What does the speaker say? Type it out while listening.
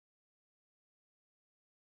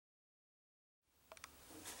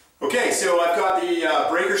Okay, so I've got the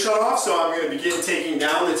breaker shut off, so I'm going to begin taking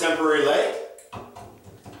down the temporary light.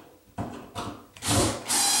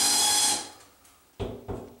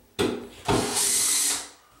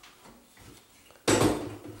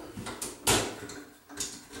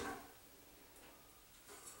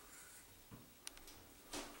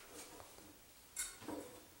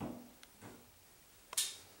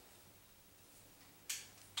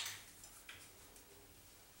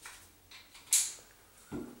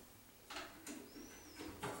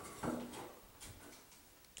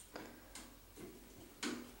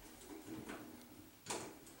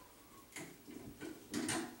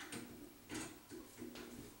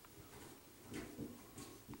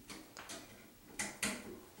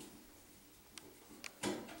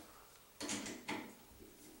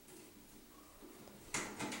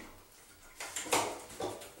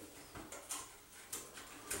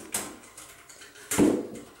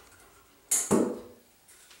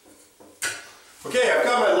 Okay, I've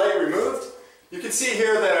got my light removed. You can see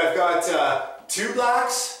here that I've got 2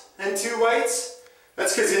 blacks and 2 whites.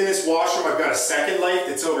 That's because in this washroom I've got a second light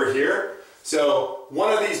that's over here. So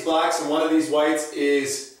one of these blacks and one of these whites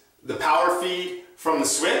is the power feed from the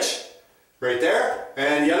switch, right there.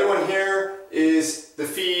 And the other one here is the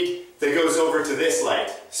feed that goes over to this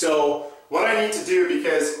light. So what I need to do,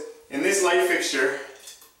 because in this light fixture,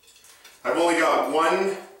 I've only got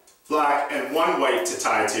 1 black and 1 white to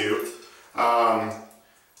tie to.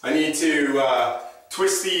 I need to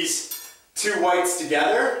twist these 2 whites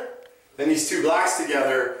together, then these 2 blacks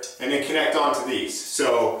together, and then connect onto these.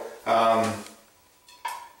 So that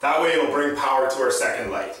way it'll bring power to our second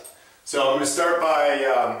light. So I'm going to start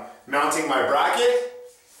by mounting my bracket,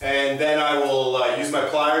 and then I will use my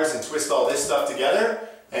pliers and twist all this stuff together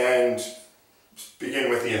and begin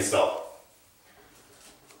with the install.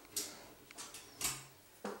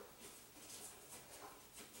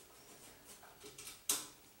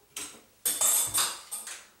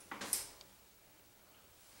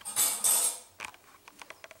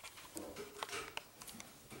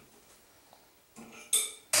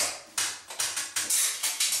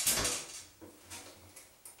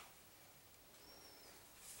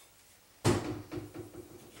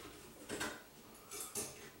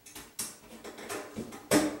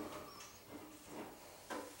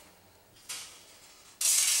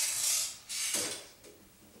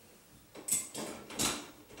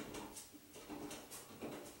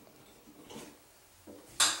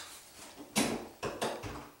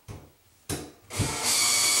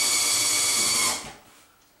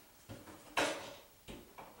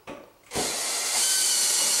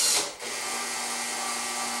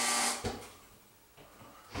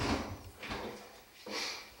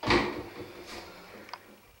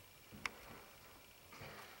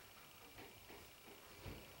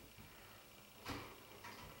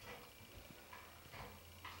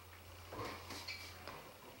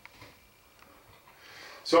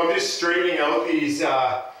 So I'm just straightening out these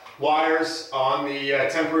wires on the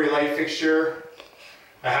temporary light fixture.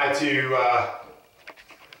 I had to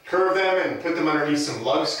curve them and put them underneath some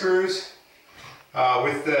lug screws.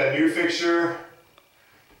 With the new fixture,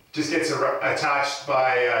 just gets attached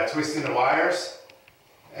by twisting the wires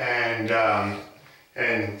and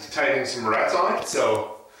tightening some barrettes on it.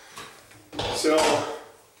 So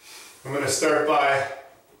I'm going to start by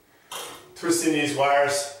twisting these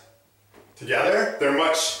wires together. They're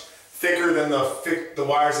much thicker than the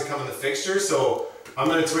wires that come in the fixture, so I'm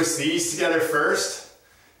going to twist these together first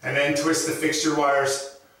and then twist the fixture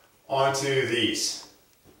wires onto these.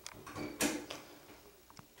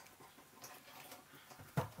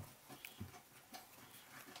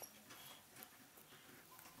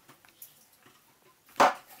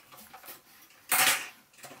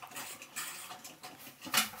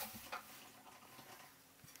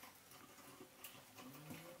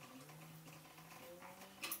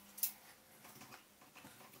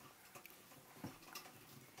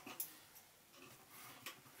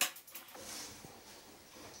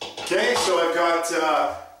 Okay, so I've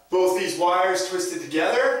got both these wires twisted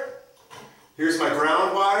together. Here's my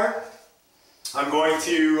ground wire. I'm going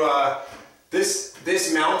to,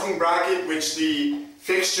 this mounting bracket, which the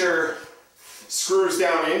fixture screws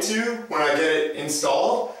down into when I get it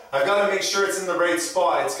installed, I've got to make sure it's in the right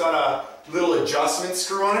spot. It's got a little adjustment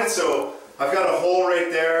screw on it, so I've got a hole right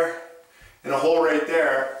there and a hole right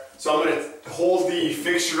there. So I'm going to hold the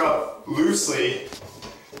fixture up loosely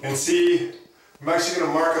and see. I'm actually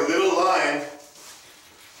going to mark a little line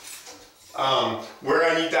where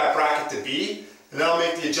I need that bracket to be, and then I'll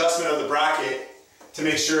make the adjustment of the bracket to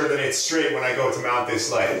make sure that it's straight when I go to mount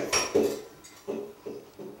this light.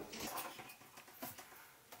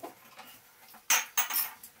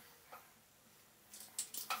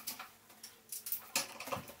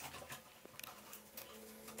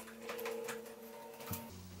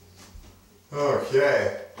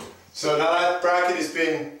 Okay, so now that bracket has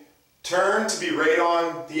been turned to be right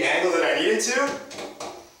on the angle that I need it to.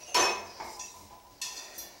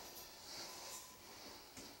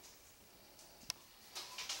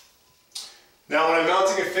 Now when I'm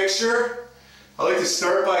mounting a fixture, I like to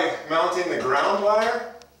start by mounting the ground wire.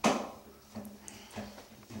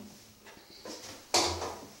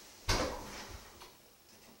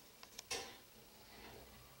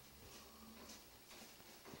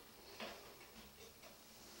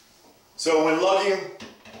 So when lugging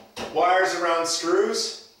wires around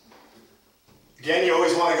screws, again, you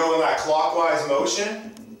always want to go in that clockwise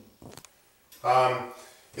motion.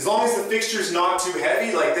 As long as the fixture's not too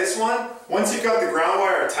heavy, like this one, once you've got the ground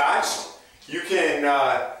wire attached, you can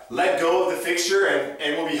let go of the fixture and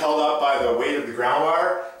it will be held up by the weight of the ground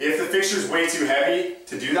wire. If the fixture's way too heavy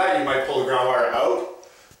to do that, you might pull the ground wire out,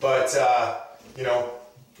 but you know,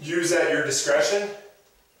 use at your discretion.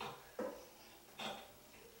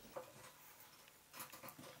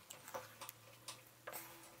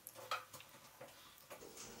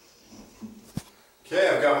 Okay,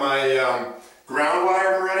 I've got my ground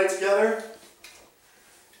wire ready together.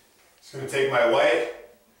 Just going to take my white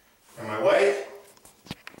and my white.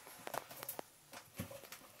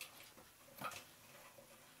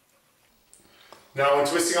 Now when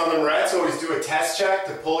twisting on the morettes, always do a test check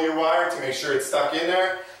to pull your wire to make sure it's stuck in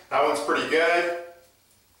there. That one's pretty good.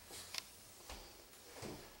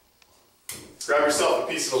 Grab yourself a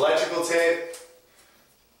piece of electrical tape.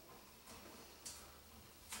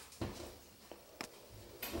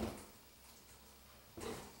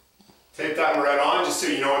 Tape that moret on just so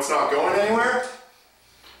you know it's not going anywhere.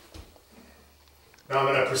 Now I'm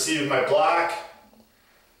going to proceed with my black.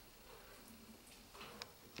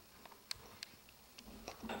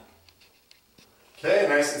 Okay,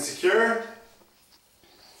 nice and secure.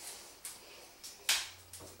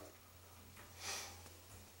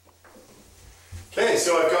 Okay,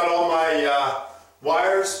 so I've got all my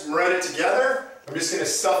wires moretted together. I'm just going to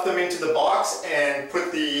stuff them into the box and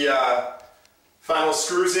put the final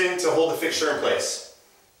screws in to hold the fixture in place.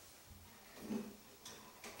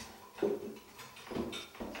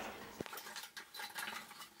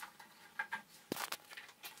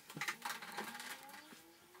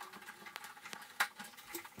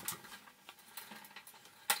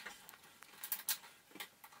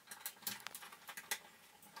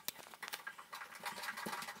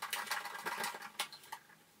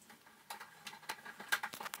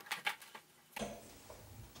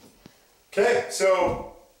 Okay,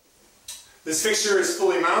 so this fixture is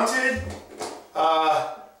fully mounted.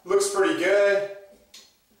 Looks pretty good.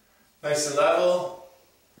 Nice and level.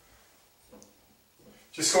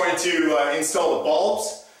 Just going to install the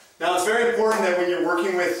bulbs. Now it's very important that when you're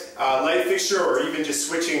working with light fixture or even just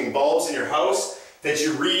switching bulbs in your house, that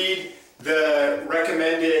you read the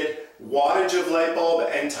recommended wattage of light bulb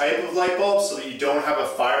and type of light bulb so that you don't have a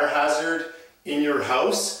fire hazard in your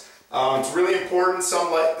house. It's really important,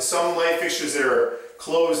 some light fixtures that are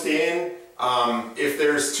closed in, if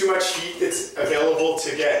there's too much heat that's available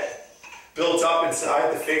to get built up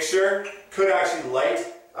inside the fixture, could actually light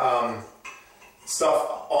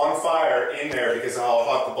stuff on fire in there because of how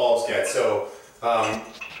hot the bulbs get. So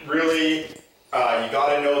really, you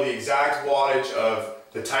got to know the exact wattage of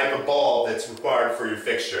the type of bulb that's required for your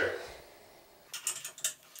fixture.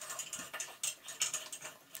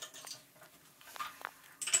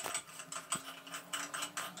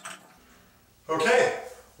 Okay,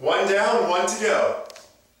 one down, one to go.